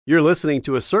You're listening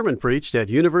to a sermon preached at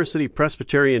University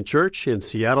Presbyterian Church in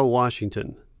Seattle,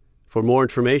 Washington. For more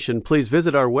information, please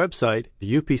visit our website,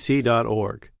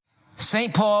 upc.org.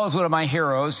 St. Paul is one of my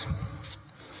heroes.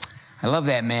 I love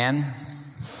that man.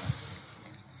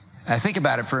 Think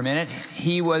about it for a minute.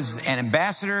 He was an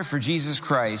ambassador for Jesus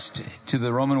Christ to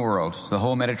the Roman world, the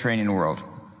whole Mediterranean world.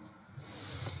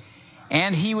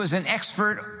 And he was an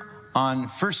expert on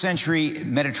first century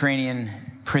Mediterranean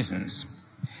prisons.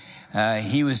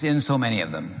 He was in so many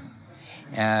of them.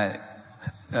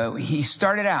 He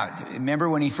started out, remember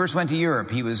when he first went to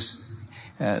Europe, he was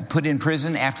put in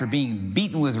prison after being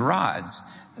beaten with rods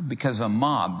because of a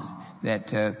mob that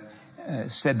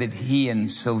said that he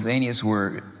and Sylvanus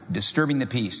were disturbing the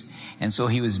peace. And so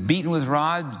he was beaten with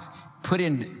rods, put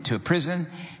into a prison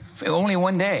for only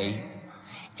one day,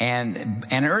 and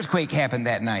an earthquake happened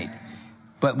that night.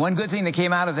 But one good thing that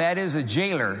came out of that is a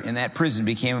jailer in that prison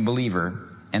became a believer.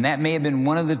 And that may have been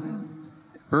one of the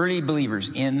early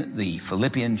believers in the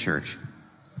Philippian church.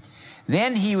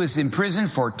 Then he was in prison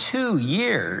for 2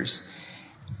 years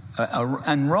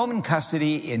in Roman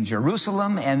custody in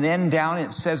Jerusalem and then down at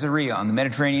Caesarea on the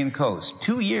Mediterranean coast.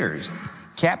 2 years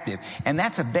captive. And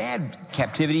that's a bad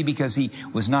captivity because he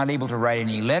was not able to write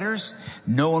any letters.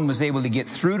 No one was able to get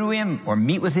through to him or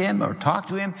meet with him or talk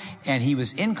to him. And he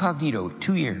was incognito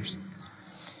 2 years.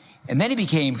 And then he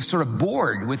became sort of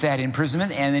bored with that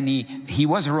imprisonment, and then he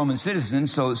was a Roman citizen,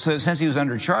 so since he was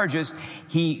under charges,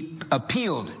 he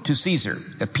appealed to Caesar,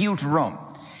 appealed to Rome.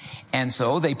 And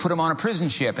so they put him on a prison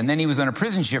ship, and then he was on a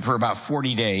prison ship for about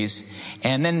 40 days,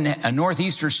 and then a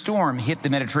northeaster storm hit the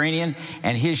Mediterranean,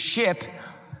 and his ship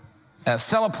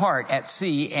fell apart at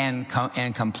sea and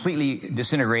completely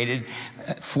disintegrated,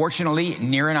 fortunately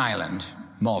near an island,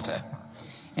 Malta.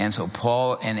 And so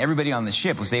Paul and everybody on the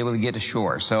ship was able to get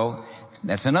ashore. So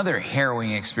that's another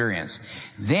harrowing experience.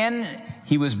 Then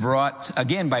he was brought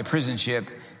again by prison ship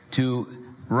to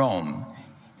Rome.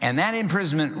 And that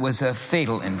imprisonment was a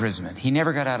fatal imprisonment. He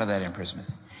never got out of that imprisonment.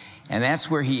 And that's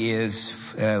where he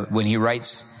is when he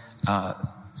writes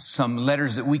some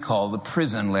letters that we call the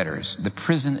prison letters, the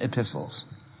prison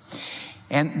epistles.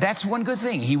 And that's one good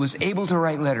thing. He was able to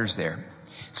write letters there.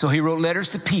 So he wrote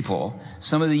letters to people,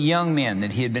 some of the young men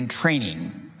that he had been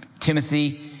training,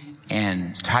 Timothy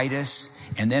and Titus,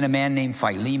 and then a man named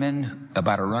Philemon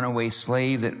about a runaway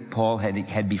slave that Paul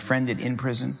had befriended in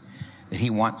prison, that he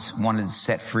wanted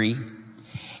set free.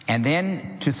 And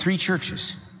then to 3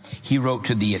 churches. He wrote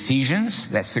to the Ephesians,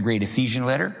 that's the great Ephesian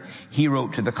letter. He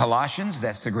wrote to the Colossians,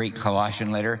 that's the great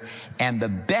Colossian letter. And the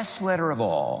best letter of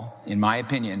all, in my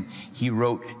opinion, he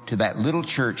wrote to that little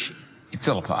church,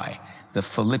 Philippi, the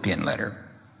Philippian letter.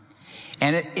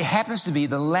 And it happens to be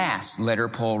the last letter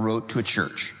Paul wrote to a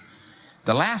church.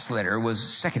 The last letter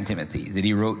was 2 Timothy that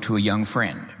he wrote to a young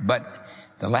friend. But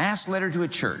the last letter to a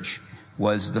church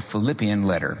was the Philippian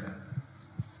letter.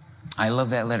 I love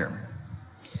that letter.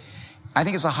 I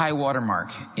think it's a high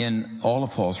watermark in all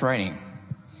of Paul's writing.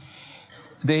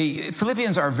 The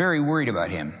Philippians are very worried about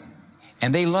him,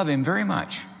 and they love him very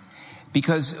much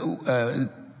because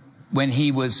when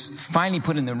he was finally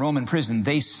put in the Roman prison,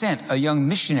 they sent a young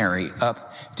missionary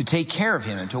up to take care of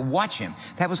him and to watch him.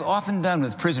 That was often done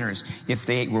with prisoners. If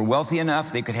they were wealthy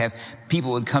enough, they could have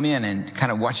people would come in and kind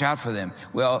of watch out for them.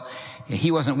 Well,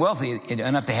 he wasn't wealthy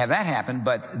enough to have that happen,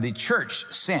 but the church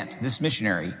sent this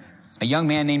missionary, a young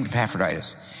man named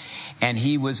Epaphroditus. And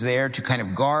he was there to kind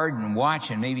of guard and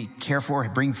watch and maybe care for,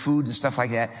 bring food and stuff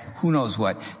like that. Who knows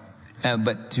what,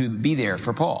 but to be there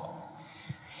for Paul.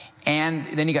 And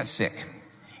then he got sick.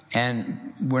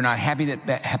 And we're not happy that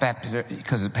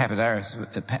because Epaphroditus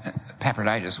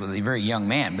was a very young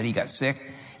man, but he got sick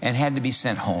and had to be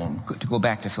sent home to go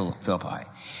back to Philippi.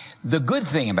 The good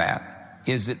thing about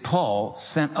it is that Paul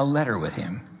sent a letter with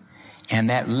him. And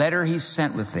that letter he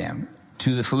sent with them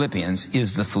to the Philippians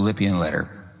is the Philippian letter.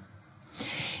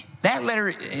 That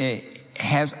letter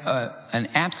has an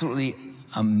absolutely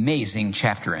amazing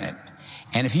chapter in it.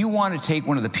 And if you want to take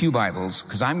one of the Pew Bibles,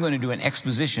 because I'm going to do an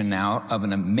exposition now of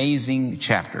an amazing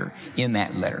chapter in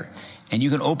that letter. And you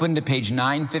can open to page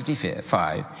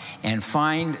 955 and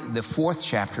find the 4th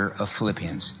chapter of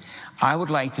Philippians. I would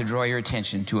like to draw your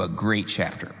attention to a great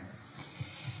chapter.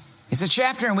 It's a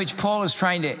chapter in which Paul is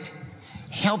trying to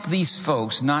help these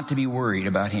folks not to be worried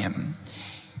about him.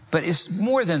 But it's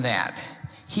more than that.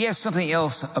 He has something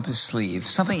else up his sleeve,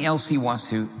 something else he wants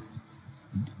to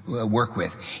work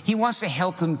with. He wants to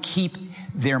help them keep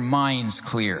their minds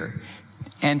clear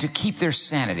and to keep their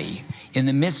sanity in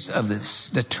the midst of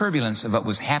the turbulence of what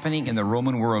was happening in the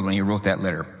Roman world when he wrote that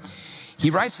letter. He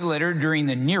writes the letter during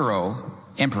the Nero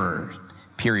emperor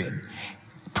period.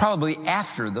 probably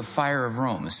after the fire of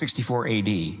Rome, 64 AD.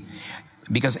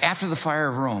 Because after the fire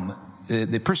of Rome,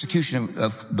 the persecution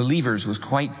of believers was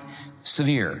quite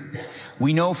severe.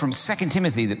 We know from 2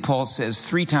 Timothy that Paul says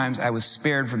 3 times I was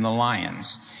spared from the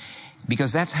lions.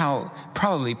 Because that's how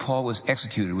probably Paul was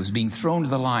executed, was being thrown to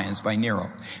the lions by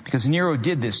Nero. Because Nero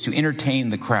did this to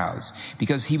entertain the crowds.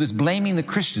 Because he was blaming the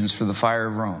Christians for the fire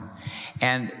of Rome.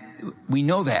 And we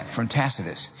know that from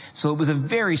Tacitus. So it was a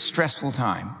very stressful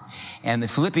time. And the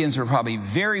Philippians were probably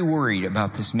very worried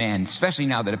about this man, especially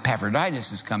now that Epaphroditus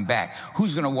has come back.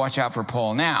 Who's going to watch out for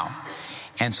Paul now?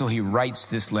 And so he writes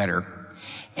this letter.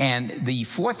 And the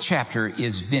 4th chapter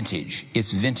is vintage.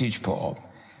 It's vintage Paul.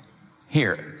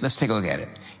 Here, let's take a look at it.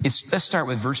 Let's start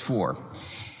with verse 4.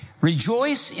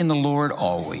 Rejoice in the Lord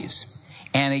always.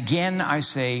 And again, I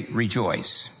say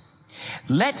rejoice.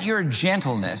 Let your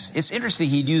gentleness, it's interesting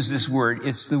he'd use this word.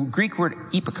 It's the Greek word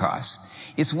epikos.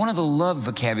 It's one of the love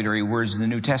vocabulary words in the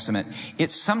New Testament.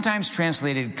 It's sometimes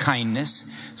translated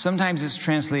kindness. Sometimes it's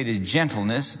translated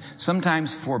gentleness.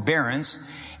 Sometimes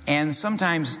forbearance. And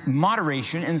sometimes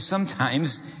moderation. And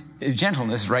sometimes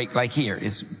gentleness, right, like here.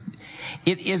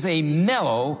 It is a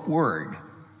mellow word.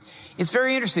 It's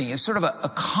very interesting. It's sort of a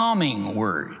calming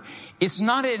word. It's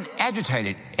not an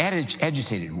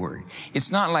agitated word.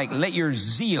 It's not like, let your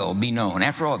zeal be known.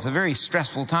 After all, it's a very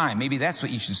stressful time. Maybe that's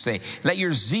what you should say. Let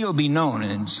your zeal be known,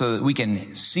 and so that we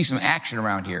can see some action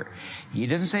around here. He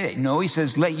doesn't say that. No, he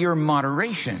says, let your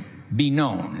moderation be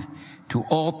known to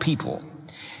all people.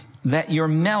 Let your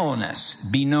mellowness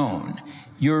be known.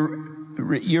 Your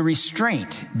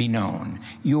restraint be known.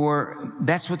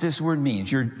 That's what this word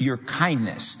means. Your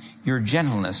kindness, your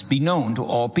gentleness be known to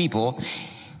all people.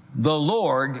 The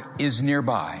Lord is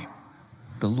nearby.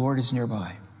 The Lord is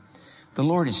nearby. The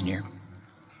Lord is near.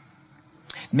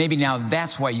 Maybe now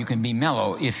that's why you can be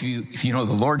mellow if you know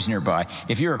the Lord's nearby.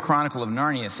 If you're a Chronicle of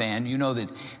Narnia fan, you know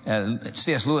that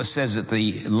C.S. Lewis says that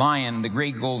the lion, the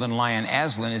great golden lion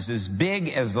Aslan, is as big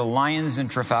as the lions in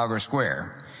Trafalgar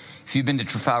Square. If you've been to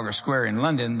Trafalgar Square in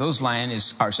London, those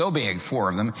lions are so big, 4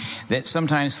 of them, that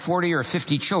sometimes 40 or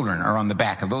 50 children are on the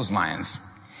back of those lions.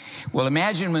 Well,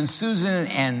 imagine when Susan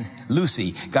and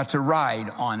Lucy got to ride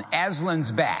on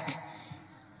Aslan's back.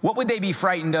 What would they be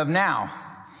frightened of now?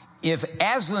 If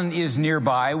Aslan is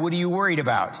nearby, what are you worried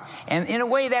about? And in a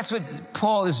way, that's what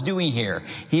Paul is doing here.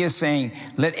 He is saying,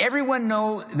 let everyone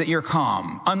know that you're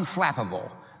calm,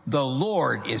 unflappable. The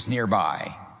Lord is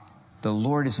nearby. The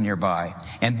Lord is nearby.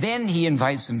 And then he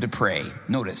invites them to pray.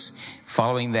 Notice,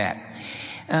 following that.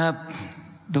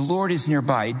 The Lord is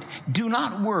nearby. Do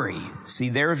not worry. See,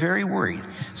 they're very worried.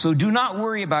 So do not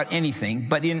worry about anything,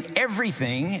 but in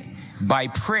everything, by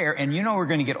prayer, and you know we're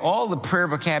going to get all the prayer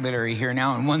vocabulary here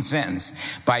now in one sentence.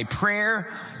 By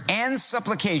prayer and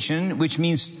supplication, which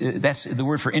means that's the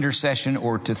word for intercession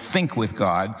or to think with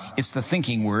God. It's the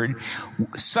thinking word.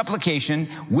 Supplication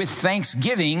with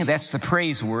thanksgiving, that's the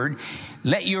praise word.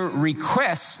 Let your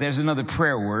requests, there's another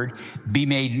prayer word, be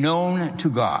made known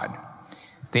to God.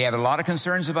 They had a lot of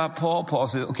concerns about Paul. Paul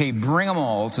said, okay, bring them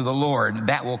all to the Lord.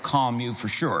 That will calm you for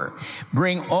sure.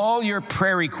 Bring all your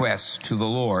prayer requests to the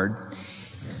Lord.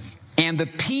 And the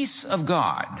peace of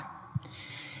God,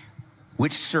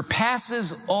 which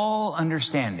surpasses all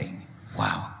understanding,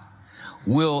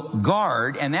 will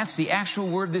guard, and that's the actual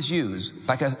word that's used,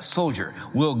 like a soldier,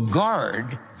 will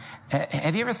guard.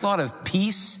 Have you ever thought of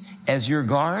peace as your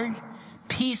guard?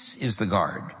 Peace is the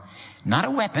guard. Not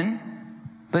a weapon,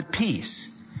 but peace.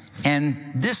 And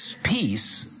this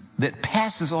peace that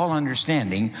passes all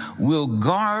understanding will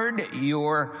guard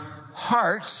your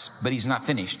hearts, but he's not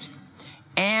finished,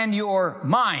 and your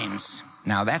minds.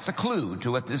 Now that's a clue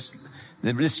to what this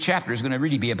chapter is going to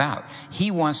really be about. He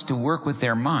wants to work with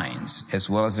their minds as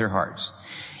well as their hearts.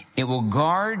 It will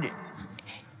guard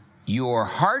your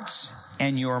hearts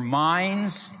and your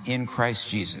minds in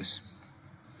Christ Jesus.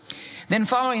 Then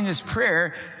following this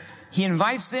prayer, he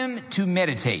invites them to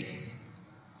meditate.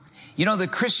 You know, the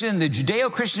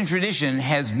Judeo-Christian tradition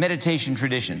has meditation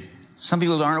tradition. Some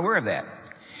people aren't aware of that.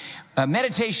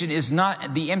 Meditation is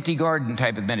not the empty garden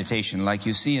type of meditation like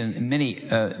you see in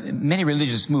many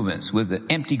religious movements with the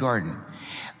empty garden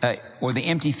or the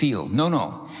empty field.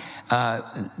 No.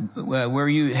 Where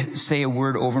you say a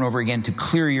word over and over again to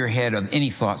clear your head of any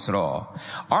thoughts at all.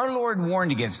 Our Lord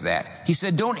warned against that. He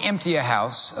said, don't empty a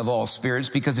house of all spirits,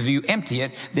 because if you empty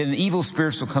it, then the evil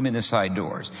spirits will come in the side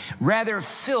doors. Rather,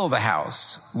 fill the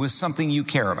house with something you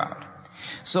care about.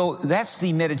 So that's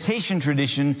the meditation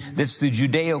tradition. That's the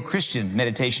Judeo-Christian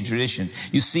meditation tradition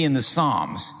you see in the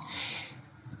Psalms.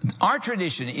 Our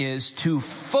tradition is to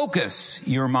focus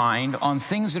your mind on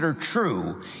things that are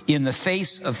true in the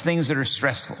face of things that are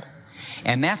stressful.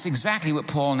 And that's exactly what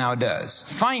Paul now does.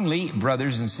 Finally,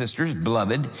 brothers and sisters,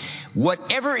 beloved,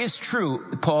 whatever is true,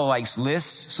 Paul likes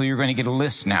lists, so you're going to get a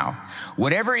list now.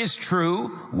 Whatever is true,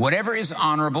 whatever is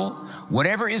honorable,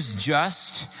 whatever is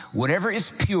just, whatever is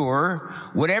pure,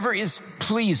 whatever is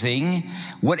pleasing,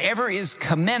 whatever is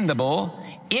commendable,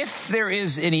 if there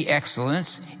is any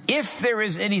excellence, if there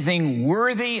is anything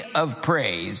worthy of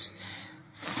praise,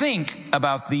 think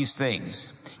about these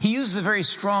things. He uses a very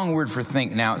strong word for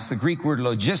think now. It's the Greek word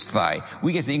logisthai.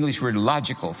 We get the English word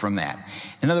logical from that.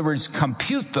 In other words,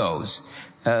 compute those.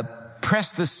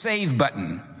 Press the save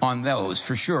button on those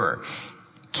for sure.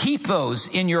 Keep those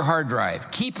in your hard drive.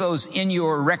 Keep those in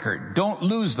your record. Don't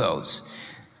lose those.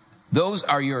 Those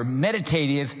are your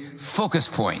meditative focus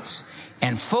points.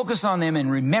 And focus on them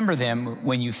and remember them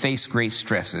when you face great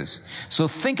stresses. So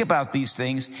think about these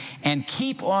things and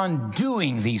keep on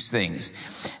doing these things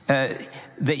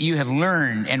that you have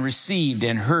learned and received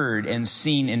and heard and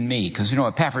seen in me. Because,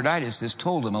 Epaphroditus has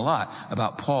told him a lot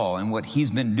about Paul and what he's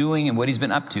been doing and what he's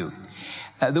been up to.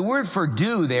 The word for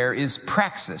do there is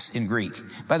praxis in Greek.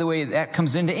 By the way, that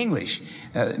comes into English.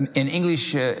 In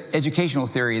English educational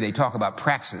theory, they talk about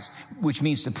praxis, which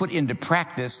means to put into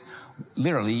practice,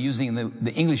 literally using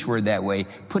the English word that way,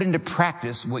 put into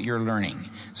practice what you're learning.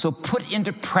 So put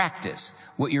into practice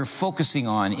what you're focusing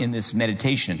on in this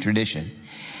meditation tradition.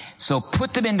 So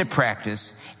put them into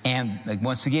practice, and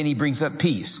once again, he brings up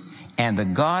peace. And the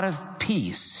God of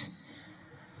peace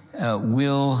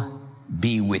will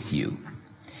be with you.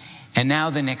 And now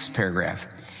the next paragraph.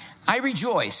 I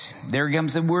rejoice. There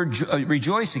comes the word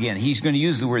rejoice again. He's going to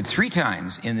use the word 3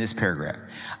 times in this paragraph,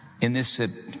 in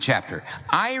this chapter.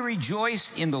 I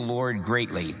rejoice in the Lord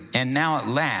greatly, and now at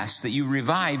last that you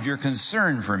revived your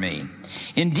concern for me.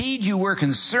 Indeed, you were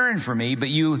concerned for me, but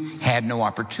you had no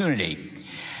opportunity.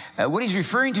 What he's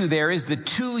referring to there is the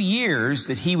 2 years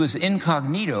that he was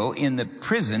incognito in the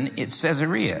prison at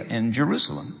Caesarea in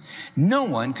Jerusalem. No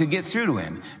one could get through to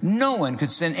him. No one could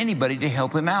send anybody to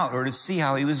help him out or to see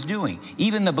how he was doing.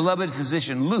 Even the beloved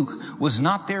physician Luke was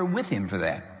not there with him for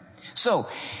that. So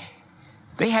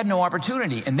they had no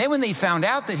opportunity. And then when they found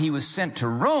out that he was sent to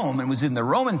Rome and was in the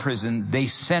Roman prison, they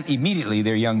sent immediately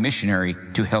their young missionary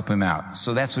to help him out.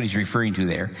 So that's what he's referring to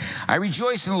there. I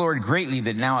rejoice in the Lord greatly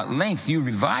that now at length you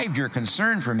revived your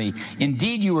concern for me.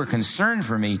 Indeed, you were concerned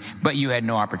for me, but you had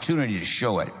no opportunity to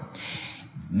show it.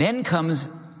 Then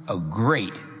comes a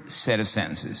great set of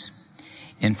sentences.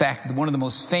 In fact, one of the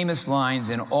most famous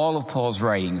lines in all of Paul's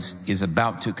writings is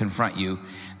about to confront you,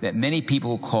 that many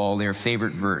people call their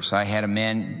favorite verse. I had a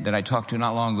man that I talked to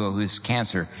not long ago who has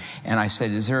cancer, and I said,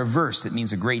 is there a verse that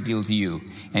means a great deal to you?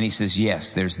 And he says,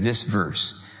 yes, there's this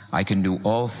verse. I can do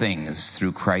all things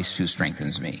through Christ who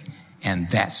strengthens me. And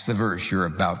that's the verse you're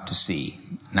about to see.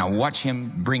 Now watch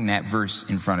him bring that verse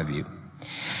in front of you.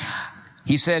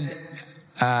 He said,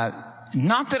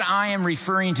 not that I am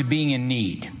referring to being in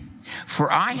need,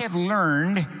 for I have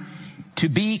learned to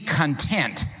be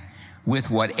content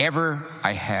with whatever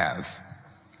I have.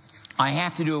 I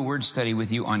have to do a word study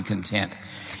with you on content.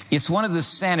 It's one of the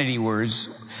sanity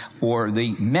words or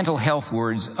the mental health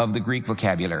words of the Greek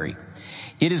vocabulary.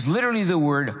 It is literally the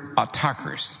word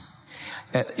autokros.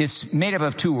 It's made up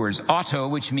of 2 words, auto,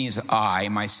 which means I,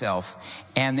 myself,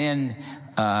 and then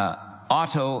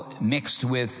auto mixed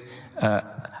with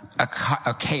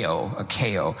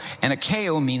akeo. And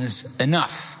akeo means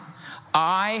enough.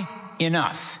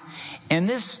 Enough. And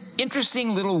this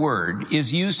interesting little word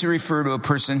is used to refer to a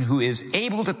person who is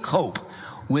able to cope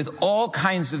with all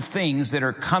kinds of things that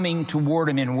are coming toward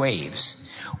him in waves.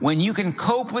 When you can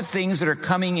cope with things that are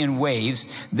coming in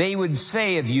waves, they would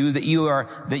say of you that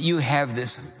you have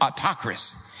this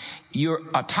autokros. You're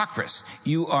autokros.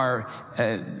 You are,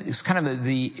 it's kind of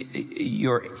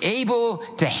you're able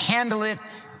to handle it.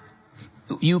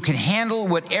 You can handle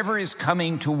whatever is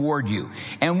coming toward you.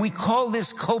 And we call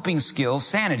this coping skill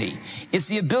sanity. It's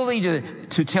the ability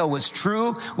to tell what's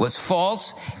true, what's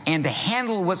false, and to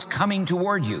handle what's coming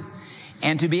toward you.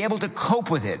 And to be able to cope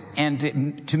with it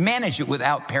and to manage it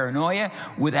without paranoia,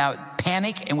 without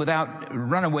panic, and without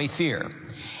runaway fear.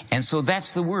 And so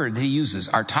that's the word that he uses,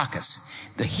 autokos.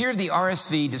 Here the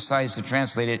RSV decides to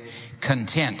translate it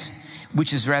content,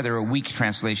 which is rather a weak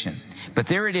translation. But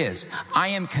there it is. I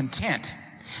am content.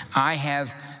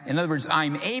 In other words,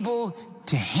 I'm able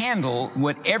to handle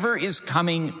whatever is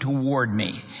coming toward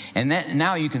me. And that,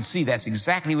 now you can see that's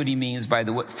exactly what he means by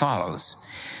what follows.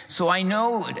 So I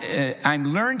know, I've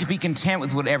learned to be content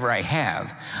with whatever I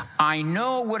have. I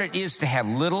know what it is to have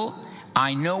little.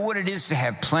 I know what it is to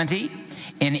have plenty.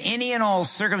 In any and all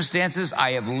circumstances,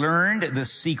 I have learned the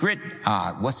secret.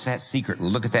 What's that secret? We'll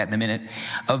look at that in a minute.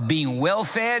 Of being well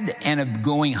fed and of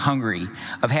going hungry,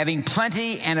 of having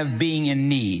plenty and of being in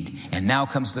need. And now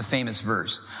comes the famous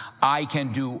verse. I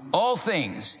can do all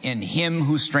things in him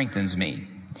who strengthens me.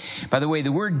 By the way,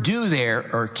 the word do there,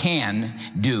 or can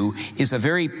do, is a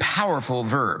very powerful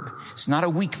verb. It's not a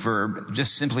weak verb,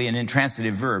 just simply an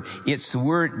intransitive verb. It's the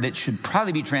word that should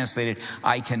probably be translated,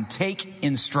 I can take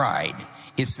in stride.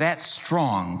 It's that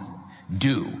strong,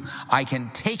 do. I can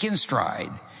take in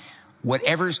stride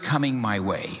whatever's coming my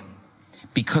way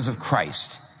because of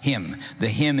Christ, him. The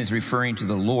him is referring to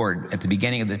the Lord at the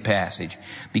beginning of the passage,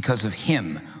 because of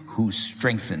him who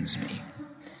strengthens me.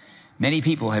 Many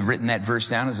people have written that verse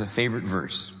down as a favorite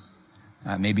verse.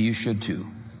 Maybe you should too.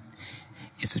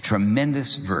 It's a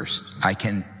tremendous verse. I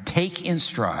can take in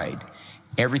stride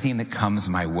everything that comes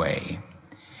my way.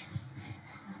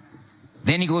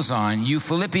 Then he goes on, you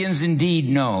Philippians indeed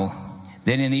know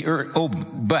that in the earth,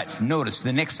 but notice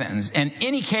the next sentence, in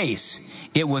any case,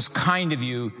 it was kind of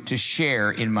you to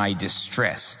share in my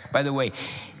distress. By the way,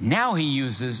 now he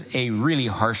uses a really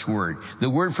harsh word. The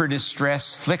word for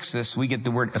distress, phlixis, we get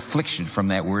the word affliction from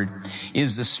that word,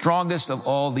 is the strongest of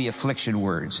all the affliction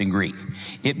words in Greek.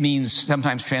 It means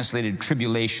sometimes translated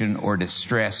tribulation or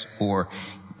distress or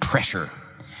pressure.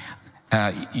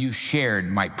 You shared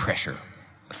my pressure.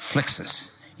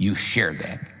 Phlixis, you shared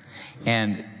that.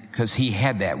 And because he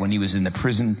had that when he was in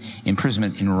the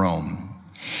imprisonment in Rome.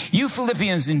 You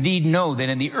Philippians indeed know that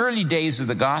in the early days of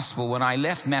the gospel, when I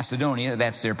left Macedonia,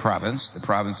 that's their province, the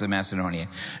province of Macedonia,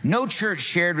 no church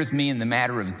shared with me in the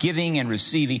matter of giving and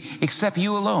receiving except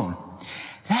you alone.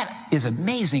 That is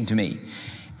amazing to me.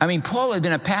 I mean, Paul had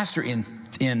been a pastor in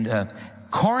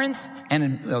Corinth, and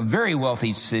in a very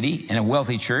wealthy city and a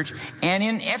wealthy church, and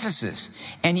in Ephesus.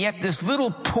 And yet this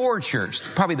little poor church,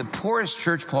 probably the poorest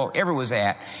church Paul ever was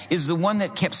at, is the one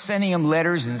that kept sending him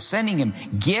letters and sending him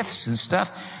gifts and stuff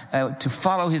to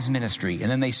follow his ministry. And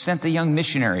then they sent the young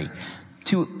missionary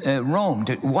to Rome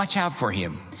to watch out for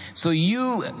him. So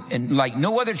you, like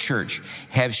no other church,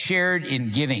 have shared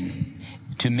in giving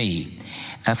to me.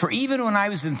 For even when I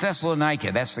was in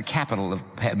Thessalonica, that's the capital of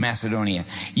Macedonia,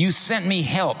 you sent me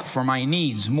help for my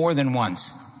needs more than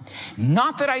once.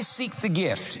 Not that I seek the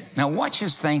gift. Now watch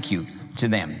his thank you to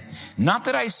them. Not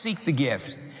that I seek the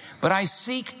gift, but I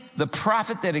seek the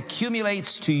profit that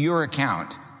accumulates to your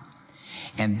account.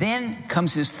 And then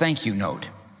comes his thank you note.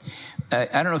 I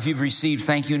don't know if you've received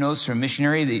thank you notes from a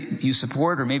missionary that you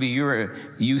support, or maybe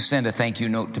you send a thank you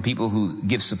note to people who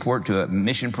give support to a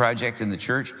mission project in the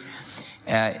church.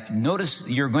 Notice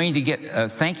you're going to get a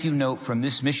thank you note from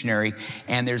this missionary,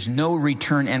 and there's no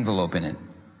return envelope in it.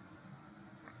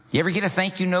 You ever get a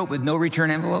thank you note with no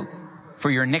return envelope for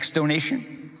your next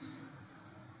donation?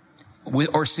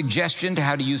 Or suggestion to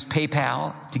how to use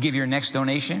PayPal to give your next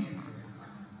donation?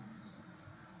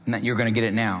 You're going to get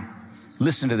it now.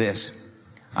 Listen to this.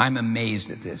 I'm amazed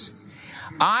at this.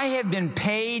 I have been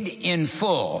paid in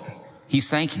full. He's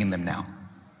thanking them now.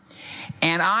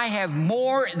 And I have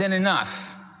more than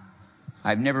enough.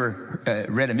 I've never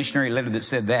read a missionary letter that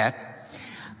said that.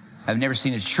 I've never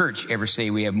seen a church ever say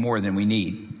we have more than we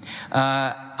need.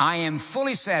 I am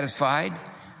fully satisfied.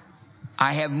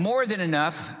 I have more than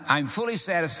enough. I'm fully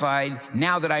satisfied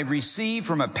now that I've received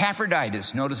from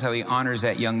Epaphroditus, notice how he honors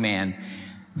that young man,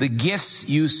 the gifts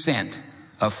you sent,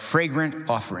 a fragrant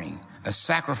offering, a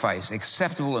sacrifice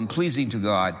acceptable and pleasing to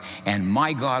God, and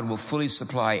my God will fully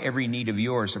supply every need of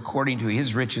yours according to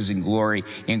his riches and glory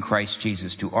in Christ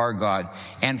Jesus. To our God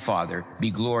and Father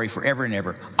be glory forever and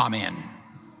ever. Amen.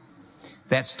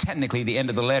 That's technically the end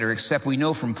of the letter, except we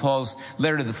know from Paul's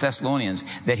letter to the Thessalonians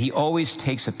that he always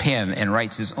takes a pen and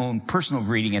writes his own personal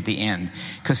greeting at the end,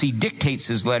 because he dictates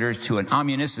his letter to an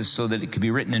ammunisis so that it could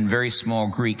be written in very small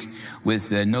Greek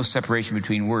with no separation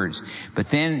between words. But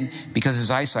then, because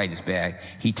his eyesight is bad,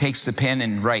 he takes the pen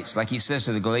and writes, like he says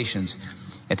to the Galatians.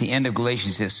 At the end of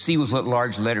Galatians, he says, see with what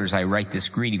large letters I write this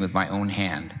greeting with my own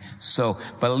hand. So,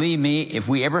 believe me, if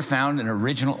we ever found an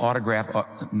original autograph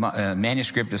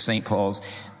manuscript of St. Paul's,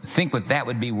 think what that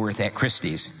would be worth at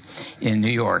Christie's in New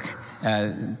York.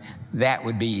 That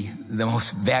would be the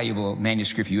most valuable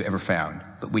manuscript you ever found.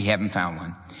 But we haven't found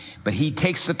one. But he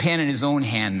takes the pen in his own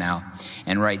hand now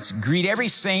and writes, greet every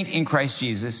saint in Christ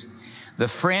Jesus. The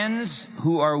friends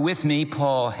who are with me,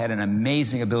 Paul had an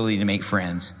amazing ability to make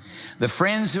friends. The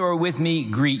friends who are with me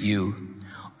greet you.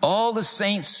 All the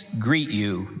saints greet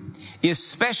you,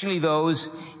 especially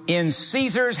those in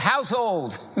Caesar's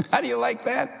household. How do you like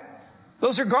that?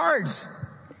 Those are guards.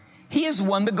 He has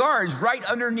won the guards right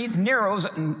underneath Nero's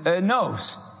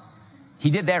nose.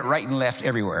 He did that right and left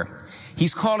everywhere.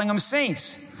 He's calling them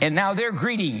saints. And now they're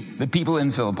greeting the people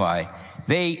in Philippi.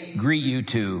 They greet you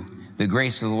too. The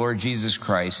grace of the Lord Jesus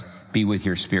Christ be with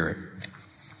your spirit.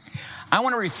 I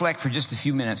want to reflect for just a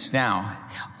few minutes now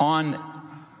on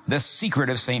the secret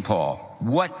of St. Paul.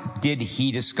 What did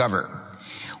he discover?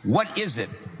 What is it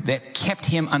that kept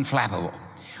him unflappable?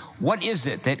 What is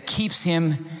it that keeps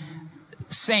him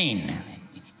sane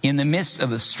in the midst of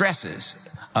the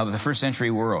stresses of the first century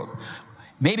world?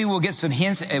 Maybe we'll get some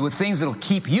hints with things that'll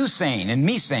keep you sane and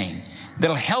me sane,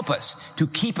 that'll help us to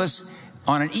keep us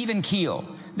on an even keel,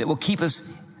 that will keep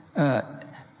us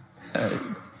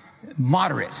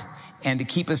moderate, and to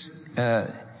keep us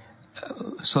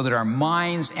so that our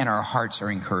minds and our hearts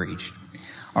are encouraged.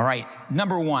 All right,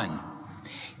 number one,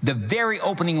 the very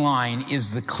opening line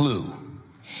is the clue.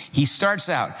 He starts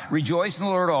out, rejoice in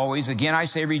the Lord always. Again, I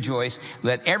say rejoice.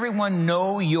 Let everyone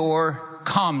know your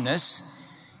calmness,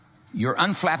 your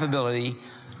unflappability.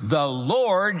 The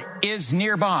Lord is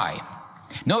nearby.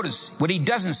 Notice what he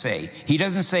doesn't say. He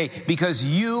doesn't say, because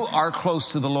you are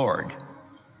close to the Lord.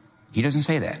 He doesn't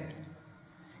say that.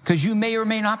 Because you may or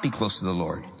may not be close to the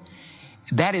Lord.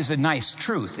 That is a nice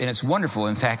truth, and it's wonderful.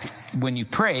 In fact, when you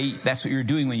pray, that's what you're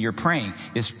doing when you're praying,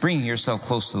 is bringing yourself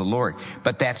close to the Lord.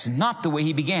 But that's not the way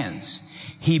he begins.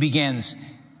 He begins,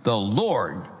 the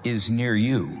Lord is near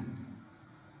you,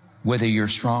 whether you're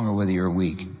strong or whether you're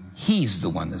weak. He's the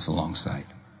one that's alongside.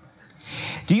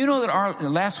 Do you know that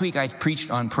last week I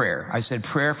preached on prayer? I said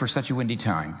prayer for such a windy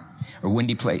time, or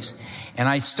windy place. And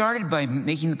I started by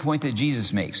making the point that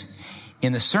Jesus makes.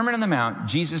 In the Sermon on the Mount,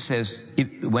 Jesus says,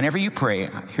 whenever you pray,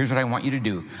 here's what I want you to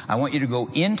do. I want you to go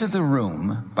into the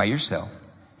room by yourself,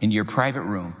 into your private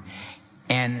room,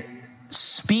 and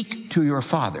speak to your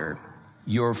Father.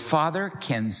 Your Father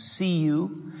can see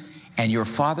you, and your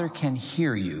Father can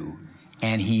hear you,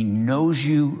 and he knows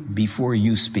you before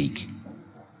you speak.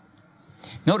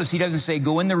 Notice he doesn't say,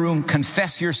 go in the room,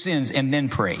 confess your sins, and then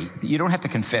pray. You don't have to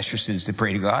confess your sins to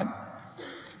pray to God.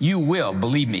 You will,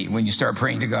 believe me, when you start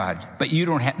praying to God. But you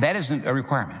don't have, that isn't a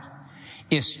requirement.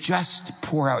 It's just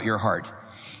pour out your heart.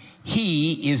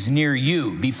 He is near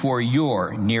you before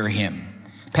you're near him.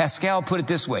 Pascal put it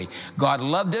this way: God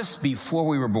loved us before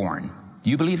we were born.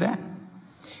 Do you believe that?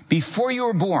 Before you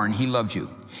were born, he loved you.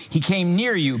 He came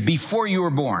near you before you were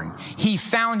born. He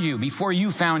found you before you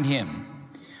found him.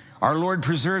 Our Lord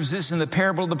preserves this in the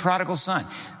parable of the prodigal son.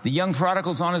 The young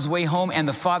prodigal's on his way home, and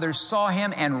the father saw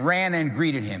him and ran and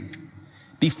greeted him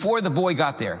before the boy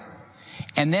got there.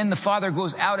 And then the father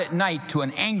goes out at night to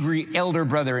an angry elder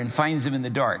brother and finds him in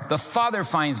the dark. The father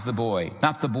finds the boy,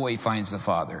 not the boy finds the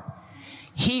father.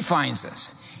 He finds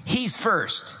us. He's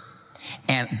first.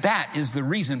 And that is the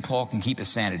reason Paul can keep his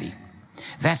sanity.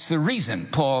 That's the reason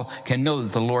Paul can know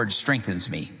that the Lord strengthens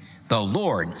me. The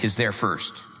Lord is there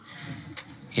first.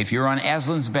 If you're on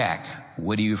Aslan's back,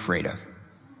 what are you afraid of?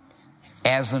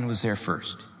 Aslan was there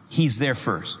first. He's there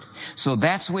first. So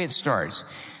that's the way it starts.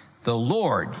 The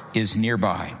Lord is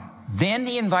nearby. Then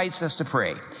he invites us to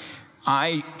pray.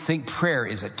 I think prayer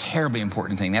is a terribly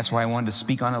important thing. That's why I wanted to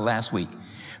speak on it last week.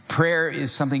 Prayer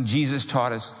is something Jesus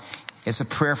taught us. It's a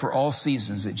prayer for all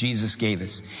seasons that Jesus gave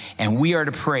us. And we are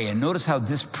to pray. And notice how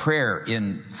this prayer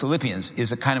in Philippians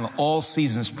is a kind of an all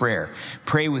seasons prayer.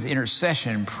 Pray with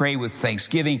intercession, pray with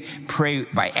thanksgiving, pray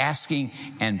by asking,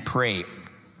 and pray.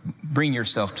 Bring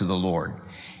yourself to the Lord.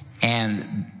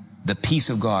 And the peace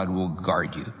of God will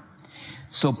guard you.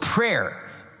 So prayer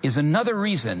is another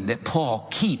reason that Paul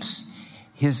keeps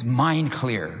his mind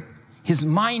clear. His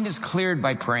mind is cleared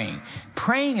by praying.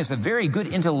 Praying is a very good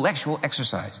intellectual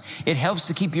exercise. It helps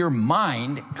to keep your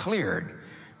mind cleared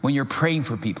when you're praying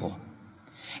for people.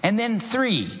 And then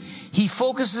 3, he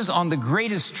focuses on the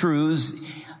greatest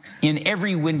truths in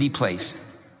every windy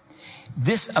place.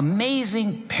 This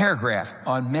amazing paragraph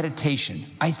on meditation,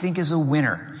 I think, is a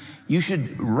winner. You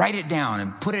should write it down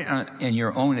and put it in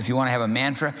your own. If you want to have a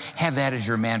mantra, have that as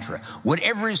your mantra.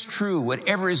 Whatever is true,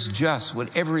 whatever is just,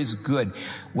 whatever is good,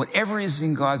 whatever is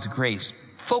in God's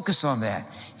grace, focus on that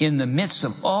in the midst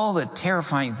of all the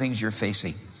terrifying things you're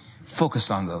facing. Focus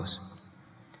on those.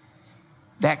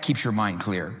 That keeps your mind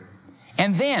clear.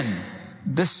 And then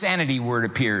the sanity word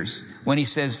appears when he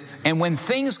says, and when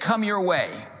things come your way,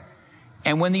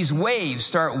 and when these waves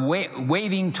start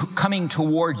coming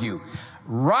toward you,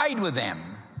 ride with them,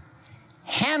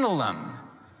 handle them,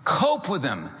 cope with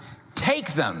them,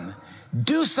 take them,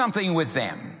 do something with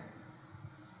them.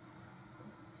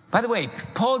 By the way,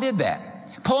 Paul did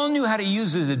that. Paul knew how to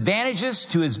use his advantages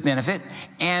to his benefit,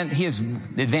 and his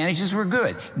advantages were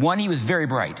good. 1, he was very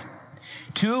bright.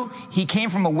 2, he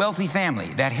came from a wealthy family.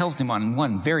 That helped him on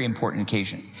one very important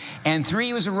occasion. And 3,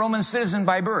 he was a Roman citizen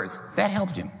by birth. That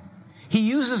helped him. He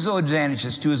uses those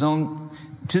advantages to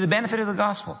the benefit of the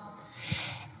gospel.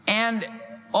 And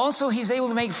also he's able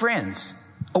to make friends.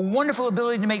 A wonderful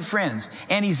ability to make friends.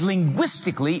 And he's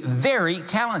linguistically very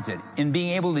talented in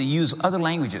being able to use other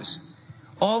languages.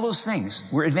 All those things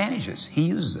were advantages. He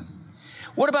uses them.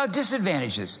 What about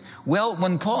disadvantages? Well,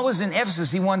 when Paul was in Ephesus,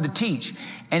 he wanted to teach.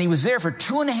 And he was there for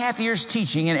 2.5 years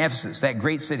teaching in Ephesus, that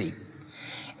great city.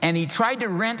 And he tried to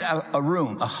rent a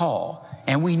room, a hall.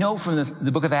 And we know from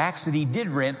the book of Acts that he did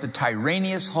rent the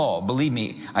Tyrannus Hall. Believe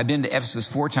me, I've been to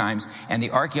Ephesus 4 times, and the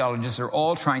archaeologists are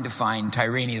all trying to find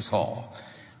Tyrannus Hall.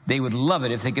 They would love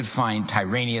it if they could find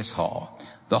Tyrannus Hall,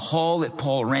 the hall that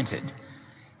Paul rented.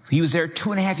 He was there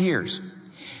 2.5 years.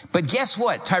 But guess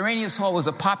what? Tyrannus Hall was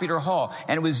a popular hall,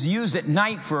 and it was used at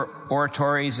night for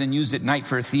oratories and used at night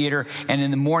for theater, and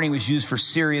in the morning was used for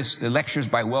serious lectures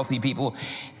by wealthy people.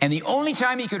 And the only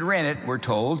time he could rent it, we're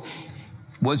told,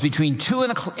 was between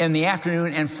 2 in the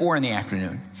afternoon and 4 in the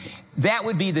afternoon. That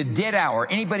would be the dead hour.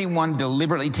 Anybody want to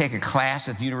deliberately take a class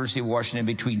at the University of Washington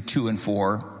between 2 and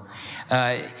 4?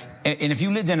 And if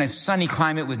you lived in a sunny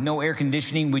climate with no air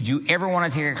conditioning, would you ever want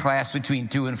to take a class between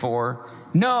 2 and 4?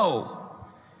 No.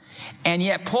 And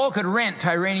yet Paul could rent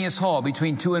Tyrannus Hall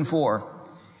between 2 and 4.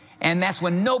 And that's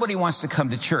when nobody wants to come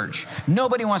to church.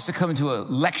 Nobody wants to come to a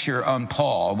lecture on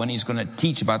Paul when he's going to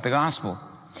teach about the gospel.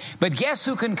 But guess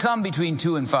who can come between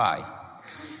 2 and 5?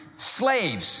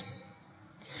 Slaves.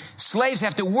 Slaves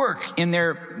have to work in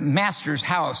their master's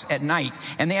house at night,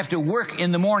 and they have to work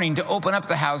in the morning to open up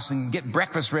the house and get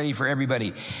breakfast ready for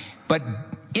everybody. But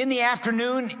in the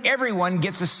afternoon, everyone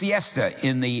gets a siesta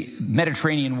in the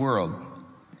Mediterranean world.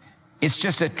 It's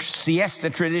just a siesta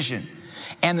tradition.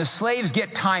 And the slaves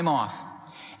get time off.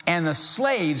 And the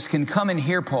slaves can come and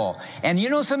hear Paul. And you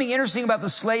know something interesting about the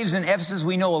slaves in Ephesus?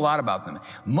 We know a lot about them.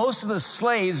 Most of the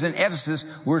slaves in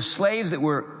Ephesus were slaves that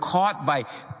were caught by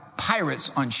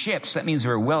pirates on ships. That means they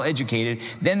were well educated.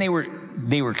 Then they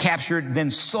were captured, then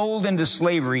sold into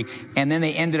slavery, and then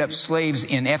they ended up slaves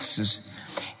in Ephesus.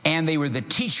 And they were the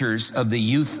teachers of the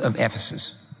youth of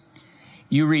Ephesus.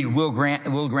 You read Will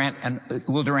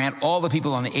Durant, all the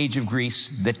people on the Age of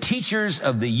Greece. The teachers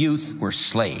of the youth were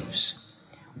slaves.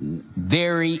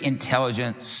 Very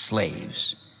intelligent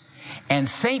slaves. And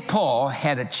St. Paul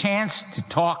had a chance to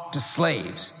talk to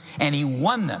slaves, and he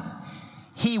won them.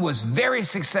 He was very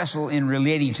successful in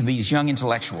relating to these young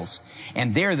intellectuals,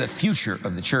 and they're the future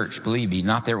of the church, believe me,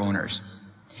 not their owners.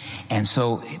 And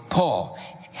so Paul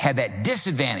had that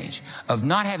disadvantage of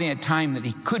not having a time that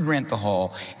he could rent the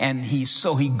hall, and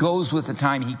so he goes with the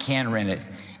time he can rent it,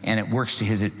 and it works to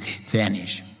his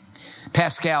advantage.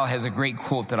 Pascal has a great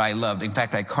quote that I loved. In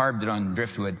fact, I carved it on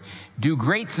driftwood. Do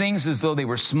great things as though they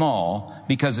were small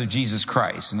because of Jesus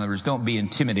Christ. In other words, don't be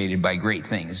intimidated by great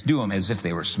things. Do them as if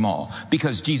they were small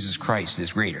because Jesus Christ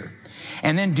is greater.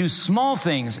 And then do small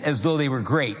things as though they were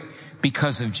great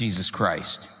because of Jesus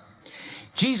Christ.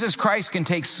 Jesus Christ can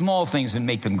take small things and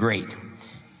make them great.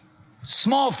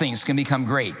 Small things can become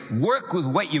great. Work with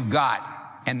what you've got,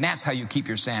 and that's how you keep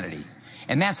your sanity.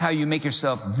 And that's how you make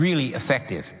yourself really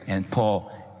effective. And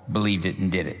Paul believed it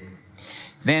and did it.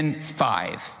 Then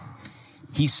 5,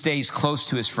 he stays close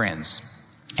to his friends,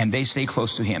 and they stay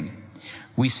close to him.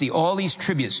 We see all these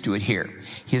tributes to it here.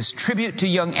 His tribute to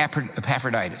young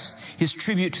Epaphroditus, his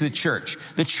tribute to the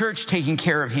church taking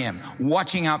care of him,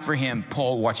 watching out for him,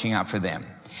 Paul watching out for them.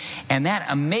 And that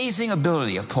amazing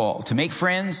ability of Paul to make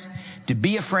friends, to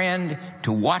be a friend,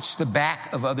 to watch the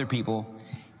back of other people,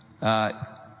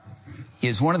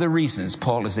 is one of the reasons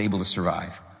Paul is able to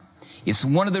survive. It's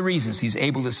one of the reasons he's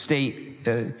able to stay,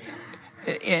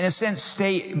 in a sense,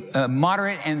 stay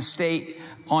moderate and stay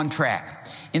on track.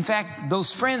 In fact,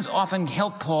 those friends often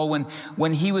helped Paul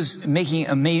when he was making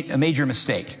a major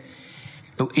mistake.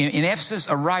 In Ephesus,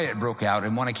 a riot broke out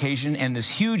on one occasion, and this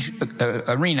huge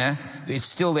arena, it's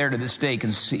still there to this day,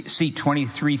 can seat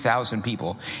 23,000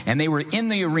 people. And they were in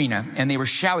the arena, and they were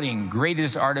shouting, "Great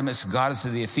is Artemis, goddess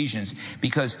of the Ephesians,"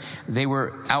 because they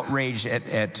were outraged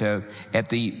at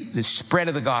the spread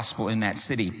of the gospel in that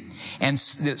city. And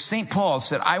St. Paul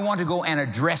said, "I want to go and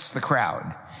address the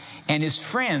crowd." And his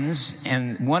friends,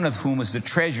 and one of whom was the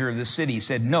treasurer of the city,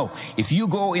 said, "No, if you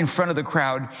go in front of the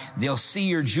crowd, they'll see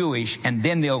you're Jewish, and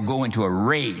then they'll go into a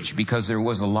rage," because there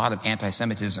was a lot of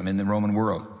anti-Semitism in the Roman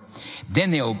world.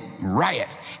 "Then they'll riot.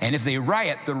 And if they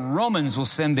riot, the Romans will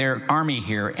send their army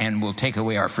here and will take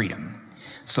away our freedom.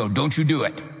 So don't you do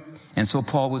it." And so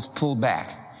Paul was pulled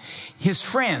back. His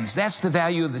friends, that's the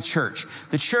value of the church.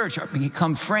 The church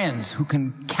become friends who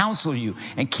can counsel you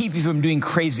and keep you from doing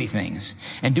crazy things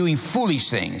and doing foolish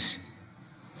things.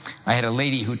 I had a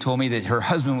lady who told me that her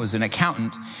husband was an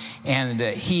accountant, and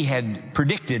he had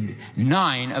predicted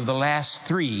 9 of the last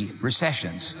 3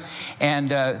 recessions.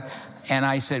 And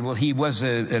I said, well, he was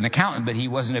an accountant, but he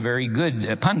wasn't a very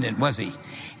good pundit, was he?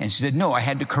 And she said, no, I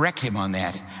had to correct him on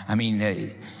that. I mean,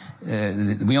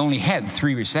 we only had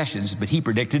 3 recessions, but he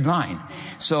predicted 9.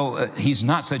 So he's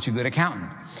not such a good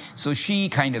accountant. So she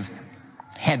kind of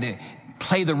had to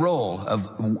play the role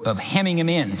of hemming him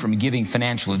in from giving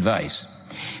financial advice,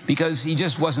 because he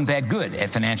just wasn't that good at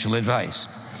financial advice.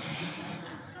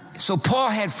 So Paul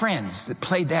had friends that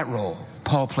played that role.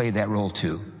 Paul played that role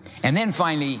too. And then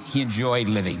finally, he enjoyed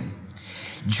living.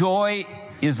 Joy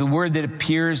is the word that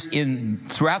appears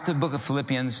throughout the book of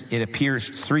Philippians. It appears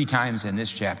 3 times in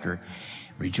this chapter.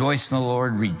 Rejoice in the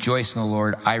Lord, rejoice in the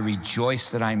Lord. I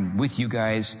rejoice that I'm with you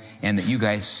guys and that you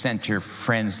guys sent your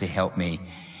friends to help me.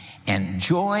 And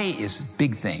joy is a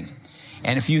big thing.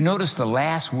 And if you notice, the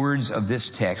last words of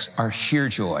this text are sheer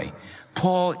joy.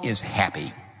 Paul is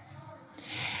happy.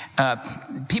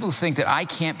 People think that I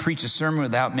can't preach a sermon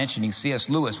without mentioning C.S.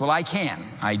 Lewis. Well, I can.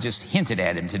 I just hinted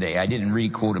at him today. I didn't really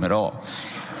quote him at all.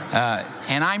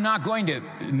 And I'm not going to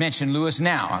mention Lewis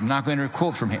now. I'm not going to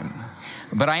quote from him.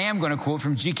 But I am going to quote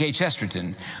from G.K.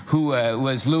 Chesterton, who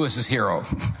was Lewis's hero.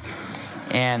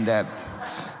 And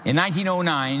in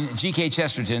 1909, G.K.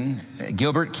 Chesterton,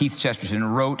 Gilbert Keith Chesterton,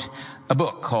 wrote a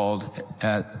book called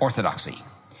Orthodoxy.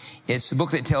 It's a book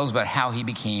that tells about how he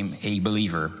became a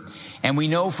believer. And we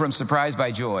know from Surprised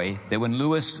by Joy that when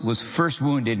Lewis was first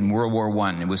wounded in World War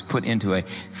I and was put into a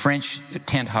French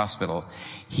tent hospital,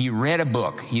 he read a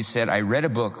book. He said, I read a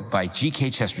book by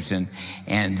G.K. Chesterton,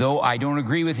 and though I don't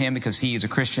agree with him because he is a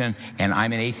Christian and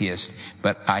I'm an atheist,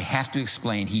 but I have to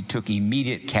explain, he took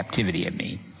immediate captivity of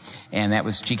me. And that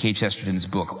was G.K. Chesterton's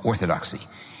book, Orthodoxy.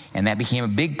 And that became a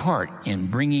big part in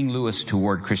bringing Lewis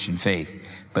toward Christian faith.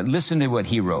 But listen to what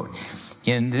he wrote.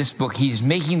 In this book, he's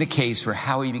making the case for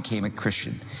how he became a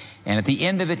Christian. And at the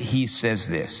end of it, he says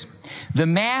this: the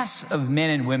mass of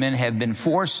men and women have been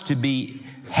forced to be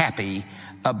happy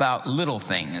about little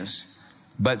things,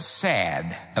 but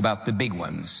sad about the big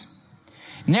ones.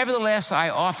 Nevertheless, I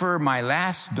offer my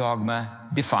last dogma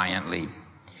defiantly.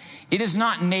 It is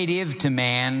not native to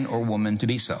man or woman to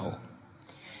be so.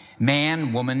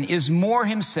 Man, woman is more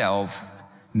himself.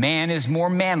 Man is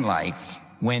more manlike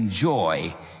when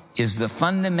joy is the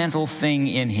fundamental thing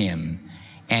in him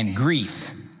and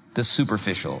grief the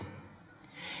superficial.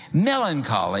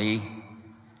 Melancholy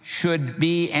should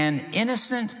be an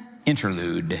innocent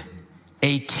interlude,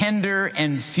 a tender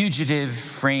and fugitive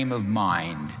frame of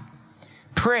mind.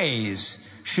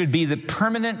 Praise should be the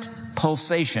permanent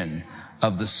pulsation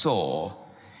of the soul.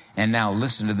 And now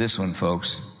listen to this one,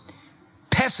 folks.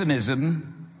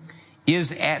 Pessimism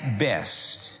is at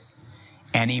best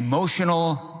an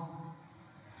emotional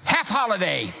half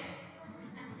holiday.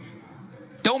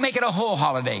 Don't make it a whole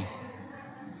holiday.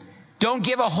 Don't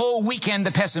give a whole weekend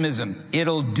to pessimism.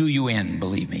 It'll do you in,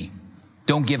 believe me.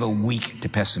 Don't give a week to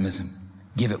pessimism.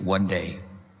 Give it 1 day.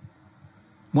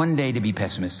 1 day to be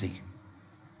pessimistic.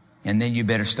 And then you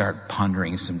better start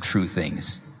pondering some true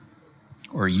things,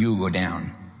 or you go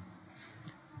down.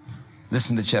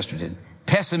 Listen to Chesterton.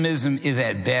 Pessimism is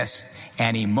at best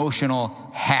an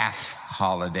emotional half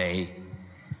holiday.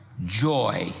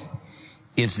 Joy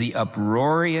is the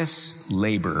uproarious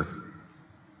labor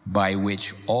by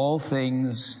which all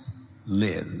things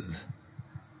live.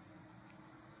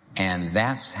 And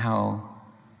that's how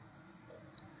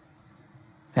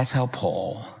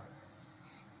Paul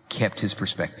kept his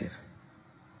perspective.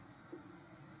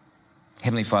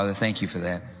 Heavenly Father, thank you for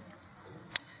that.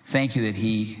 Thank you that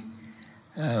he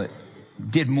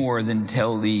did more than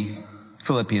tell the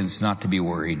Philippians not to be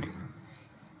worried.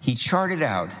 He charted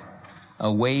out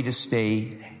a way to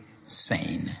stay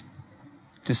sane,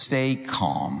 to stay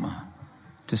calm,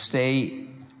 to stay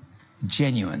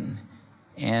genuine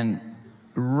and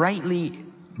rightly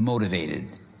motivated,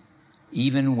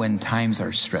 even when times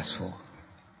are stressful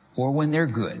or when they're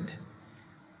good.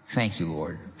 Thank you,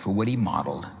 Lord, for what he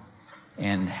modeled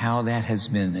and how that has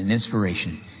been an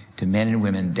inspiration to men and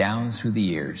women down through the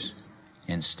years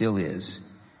and still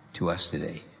is to us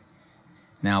today.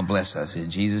 Now bless us. In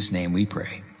Jesus' name we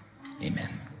pray. Amen.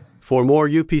 For more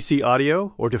UPC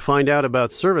audio or to find out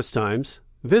about service times,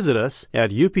 visit us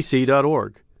at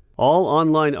upc.org. All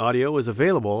online audio is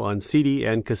available on CD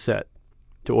and cassette.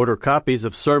 To order copies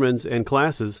of sermons and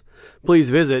classes, please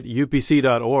visit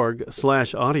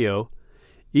upc.org/audio,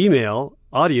 email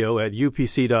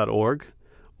audio@upc.org,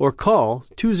 or call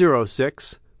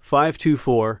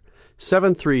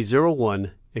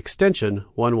 206-524-7301, extension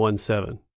 117.